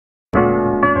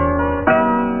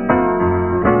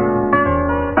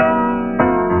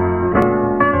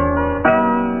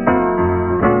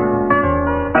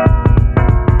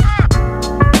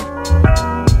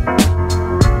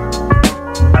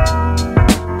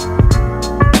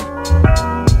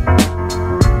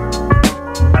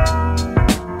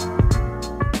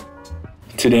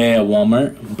Today at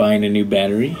Walmart, buying a new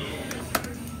battery.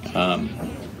 A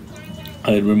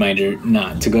reminder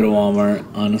not to go to Walmart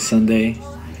on a Sunday.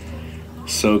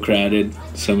 So crowded,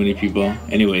 so many people.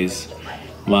 Anyways,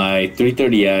 my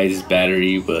 330i's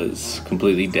battery was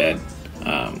completely dead.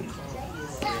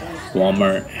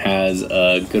 Walmart has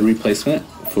a good replacement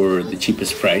for the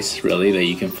cheapest price, really, that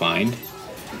you can find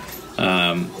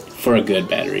for a good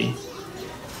battery.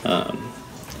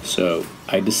 So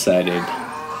I decided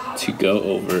to go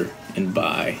over and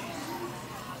buy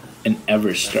an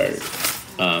Everstart.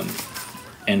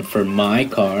 And for my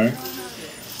car,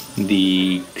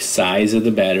 the size of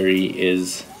the battery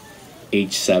is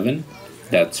H7.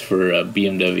 That's for a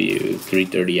BMW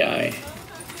 330i.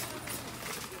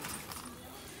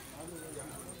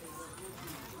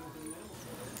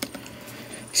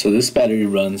 So this battery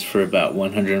runs for about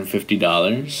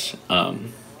 $150.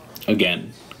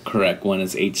 Again, correct one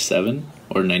is H7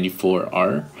 or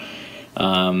 94R.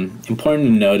 Important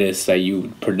to notice that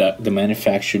the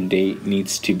manufacture date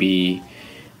needs to be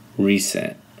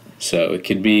recent. So it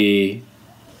could be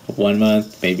 1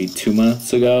 month, maybe 2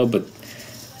 months ago, but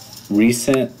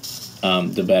recent,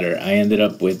 the better. I ended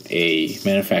up with a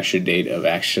manufacture date of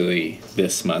actually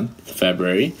this month,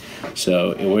 February,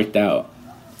 so it worked out.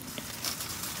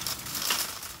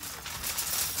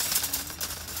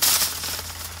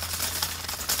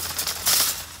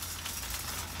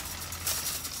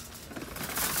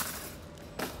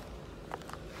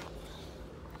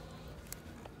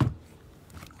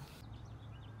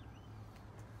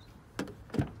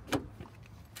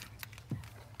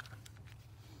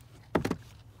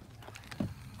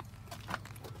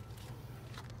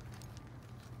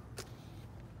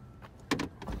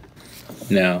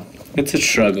 Now, it's a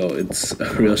struggle. It's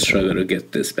a real struggle to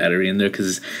get this battery in there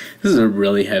because this is a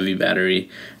really heavy battery.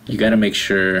 You got to make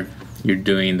sure you're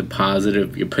doing the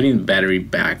positive. You're putting the battery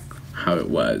back how it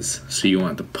was. So you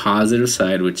want the positive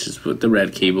side, which is with the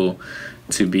red cable,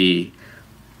 to be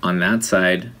on that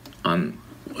side, on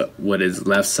what is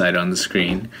left side on the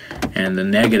screen, and the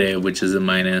negative, which is a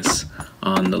minus,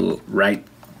 on the right.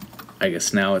 I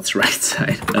guess now it's right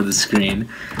side of the screen.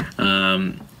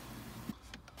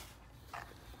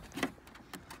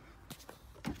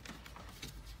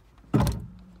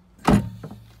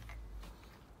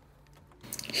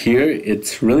 Here,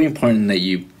 it's really important that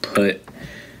you put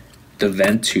the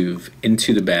vent tube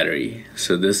into the battery.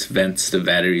 So this vents the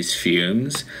battery's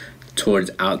fumes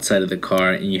towards outside of the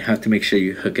car, and you have to make sure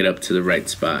you hook it up to the right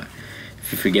spot.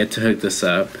 If you forget to hook this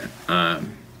up,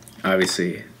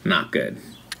 obviously not good.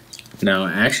 Now,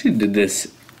 I actually did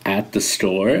this at the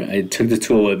store. I took the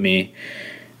tool with me.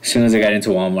 As soon as I got into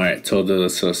Walmart, I told the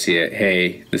associate,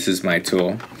 hey, this is my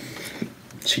tool.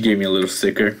 She gave me a little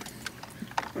sticker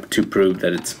to prove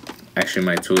that it's actually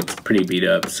my tool. It's pretty beat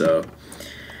up, so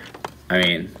I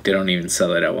mean, they don't even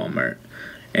sell it at Walmart.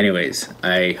 Anyways,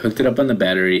 I hooked it up on the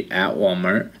battery at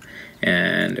Walmart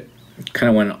and kind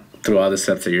of went through all the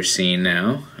steps that you're seeing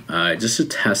now, just to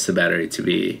test the battery to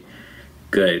be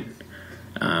good.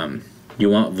 You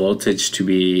want voltage to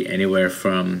be anywhere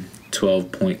from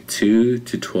 12.2 to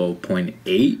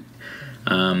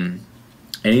 12.8.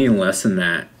 Anything less than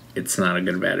that, it's not a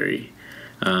good battery.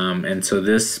 And so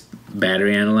this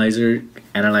battery analyzer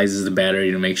analyzes the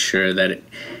battery to make sure that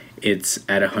it's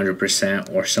at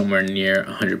 100% or somewhere near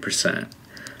 100%.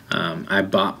 I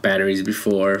bought batteries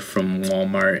before from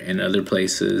Walmart and other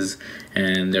places,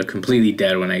 and they're completely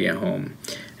dead when I get home.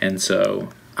 And so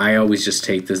I always just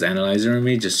take this analyzer with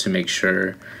me just to make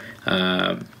sure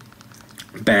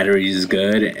battery is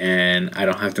good and I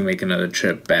don't have to make another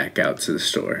trip back out to the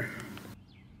store.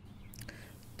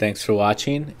 Thanks for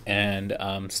watching, and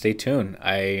stay tuned.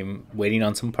 I'm waiting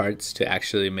on some parts to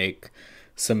actually make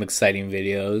some exciting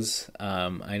videos.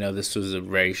 I know this was a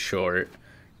very short,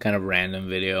 kind of random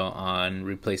video on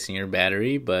replacing your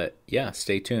battery, but yeah,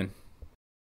 stay tuned.